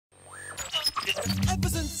Ever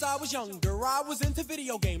since I was younger, I was into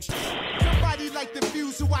video games. Somebody like the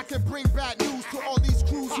Fuse so I can bring bad news to all these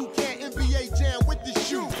crews who can't NBA jam with the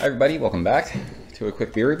shoe. Hi everybody, welcome back to a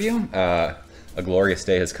quick beer review. A glorious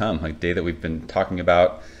day has come, a day that we've been talking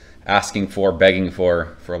about, asking for, begging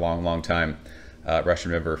for a long, long time.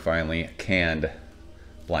 Russian River finally canned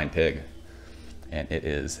Blind Pig, and it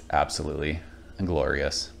is absolutely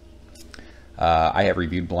glorious. I have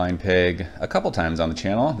reviewed Blind Pig a couple times on the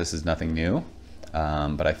channel. This is nothing new,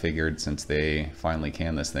 but I figured since they finally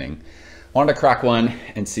canned this thing, wanted to crack one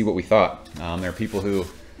and see what we thought. There are people who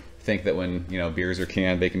think that when beers are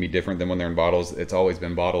canned, they can be different than when they're in bottles. It's always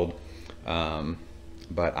been bottled,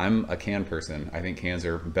 but I'm a can person. I think cans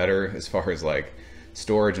are better as far as like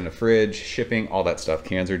storage in a fridge, shipping, all that stuff.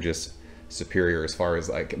 Cans are just superior as far as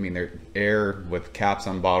like, I mean, they're air with caps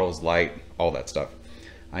on bottles, light, all that stuff.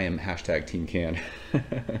 I am hashtag Team Can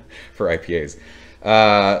for IPAs.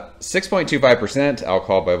 6.25%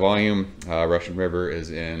 alcohol by volume. Russian River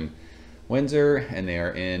is in Windsor and they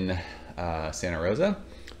are in Santa Rosa.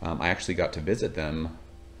 I actually got to visit them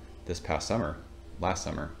this past summer, last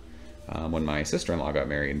summer, when my sister-in-law got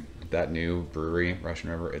married. That new brewery,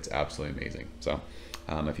 Russian River, it's absolutely amazing. So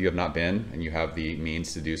if you have not been and you have the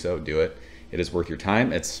means to do so, do it. It is worth your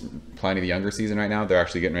time. It's plenty of the younger season right now. They're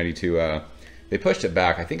actually getting ready to, they pushed it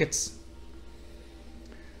back. I think it's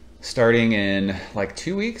starting in like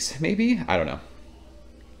 2 weeks, maybe? I don't know.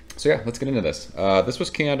 So yeah, let's get into this. This was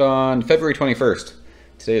canned on February 21st.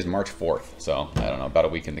 Today is March 4th, so I don't know, about a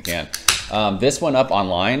week in the can. This went up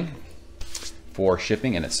online for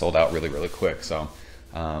shipping and it sold out really, really quick. So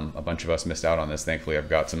a bunch of us missed out on this. Thankfully, I've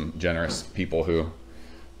got some generous people who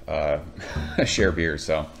share beers.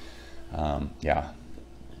 So yeah,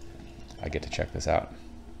 I get to check this out.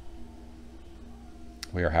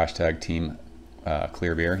 We are hashtag Team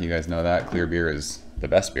Clear Beer. You guys know that. Clear beer is the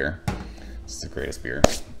best beer. It's the greatest beer.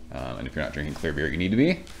 And if you're not drinking clear beer, you need to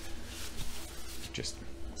be. Just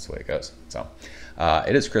that's the way it goes. So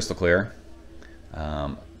it is crystal clear.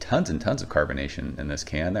 Tons and tons of carbonation in this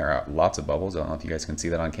can. There are lots of bubbles. I don't know if you guys can see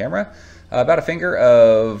that on camera. About a finger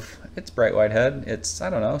of its bright white head. It's, I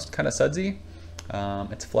don't know, it's kind of sudsy.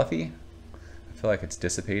 It's fluffy. I feel like it's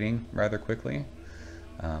dissipating rather quickly.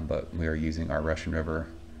 But we are using our Russian River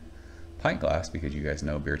pint glass because you guys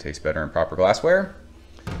know beer tastes better in proper glassware.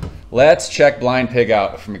 Let's check Blind Pig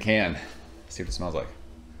out from a can. See what it smells like.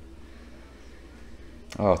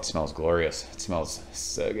 Oh, it smells glorious. It smells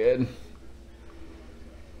so good.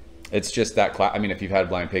 It's just that, I mean, if you've had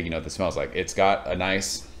Blind Pig, you know what this smells like. It's got a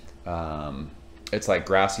nice, it's like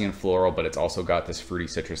grassy and floral, but it's also got this fruity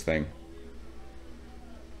citrus thing.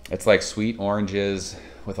 It's like sweet oranges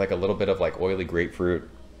with like a little bit of like oily grapefruit,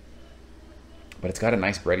 but it's got a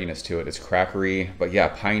nice breadiness to it. It's crackery, but yeah,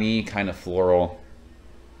 piney, kind of floral.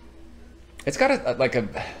 It's got like a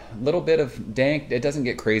little bit of dank. It doesn't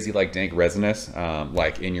get crazy like dank resinous,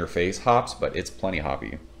 like in your face hops, but it's plenty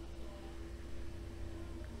hoppy.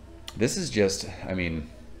 This is just, I mean,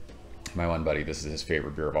 my one buddy, this is his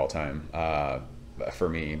favorite beer of all time. For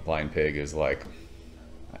me, Blind Pig is like,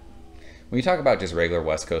 when you talk about just regular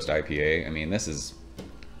West Coast IPA, I mean, this is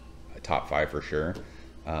a top 5 for sure.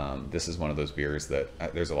 This is one of those beers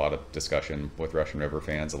that there's a lot of discussion with Russian River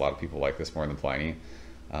fans. A lot of people like this more than Pliny.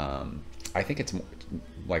 I think it's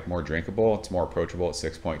like more drinkable. It's more approachable at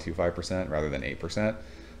 6.25% rather than 8%.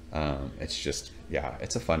 It's just, yeah,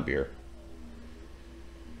 it's a fun beer.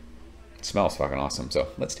 It smells fucking awesome. So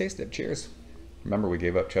let's taste it. Cheers. Remember, we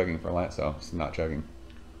gave up chugging for Lent, so it's not chugging.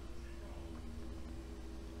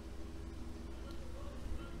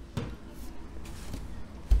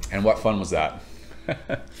 And what fun was that?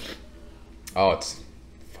 Oh, it's,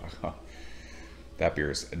 fuck, that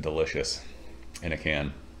beer is delicious in a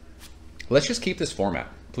can. Let's just keep this format,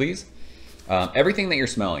 please. Everything that you're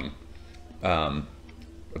smelling,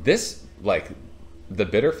 this, like, the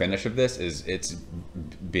bitter finish of this is, it's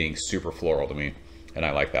being super floral to me, and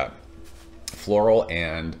I like that. Floral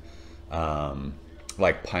and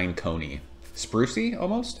like pine coney, sprucey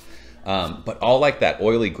almost, but all like that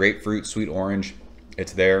oily grapefruit, sweet orange.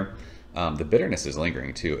 It's there. The bitterness is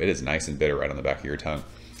lingering too. It is nice and bitter right on the back of your tongue,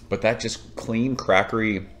 but that just clean,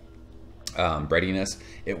 crackery breadiness,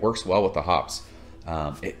 it works well with the hops.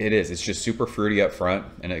 It is. It's just super fruity up front,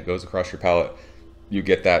 and it goes across your palate. You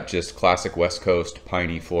get that just classic West Coast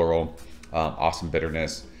piney floral, awesome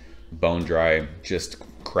bitterness, bone dry, just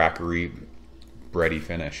crackery, bready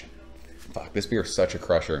finish. Fuck, this beer is such a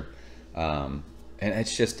crusher. And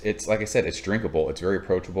it's just, it's like I said, it's drinkable. It's very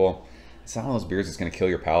approachable. It's not one of those beers that's going to kill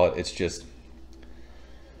your palate. It's just,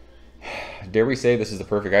 dare we say this is the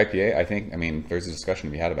perfect IPA? I think, I mean, there's a discussion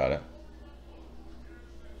to be had about it.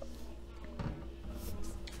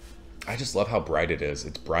 I just love how bright it is.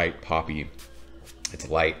 It's bright, poppy, it's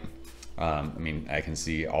light. I mean, I can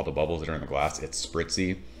see all the bubbles that are in the glass. It's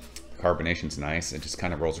spritzy, the carbonation's nice. It just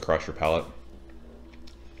kind of rolls across your palate.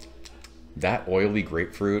 That oily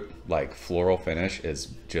grapefruit, like floral finish is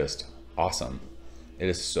just awesome. It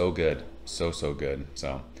is so good, so good.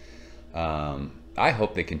 So I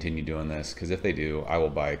hope they continue doing this, because if they do, I will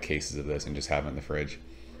buy cases of this and just have it in the fridge.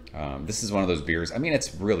 This is one of those beers. I mean,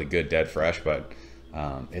 it's really good dead fresh, but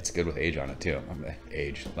it's good with age on it too.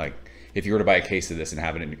 Age, like if you were to buy a case of this and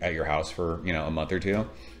have it at your house for, you know, a month or two,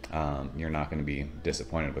 you're not going to be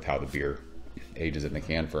disappointed with how the beer ages in the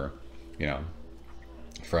can for, you know,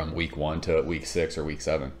 from week 1 to week 6 or week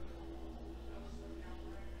 7.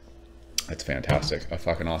 It's fantastic. A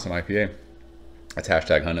fucking awesome IPA. That's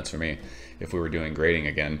hashtag Hunnits for me. If we were doing grading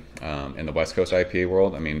again in the West Coast IPA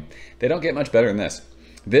world, I mean, they don't get much better than this.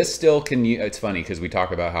 This still can, it's funny because we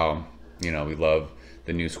talk about how, you know, we love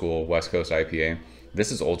the new school West Coast IPA.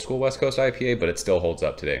 This is old school West Coast IPA, but it still holds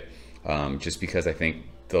up today. Just because I think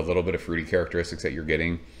the little bit of fruity characteristics that you're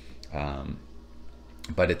getting,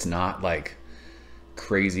 but it's not like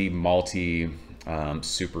crazy malty,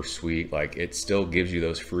 super sweet. Like it still gives you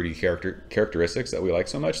those fruity characteristics that we like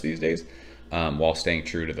so much these days, while staying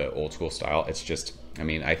true to the old school style. It's just, I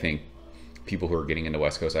mean, I think people who are getting into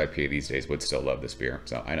West Coast IPA these days would still love this beer.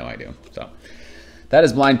 So I know I do. So that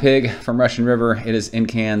is Blind Pig from Russian River. It is in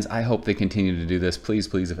cans. I hope they continue to do this. Please,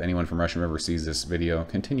 please, if anyone from Russian River sees this video,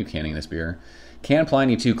 continue canning this beer. Can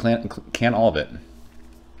Pliny too, can all of it.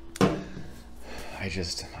 I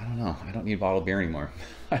don't know. I don't need bottled beer anymore.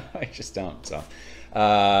 I just don't. So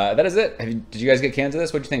that is it. Did you guys get cans of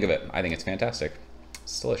this? What'd you think of it? I think it's fantastic.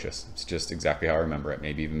 It's delicious. It's just exactly how I remember it.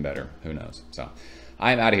 Maybe even better. Who knows? So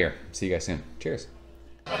I'm out of here. See you guys soon. Cheers.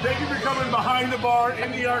 Thank you for coming behind the bar,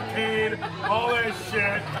 in the arcade, all that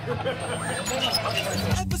shit.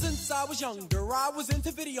 Ever since I was younger, I was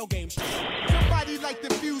into video games. Somebody like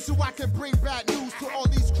the Fuse so I can bring bad news to all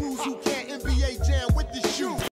these crews who can't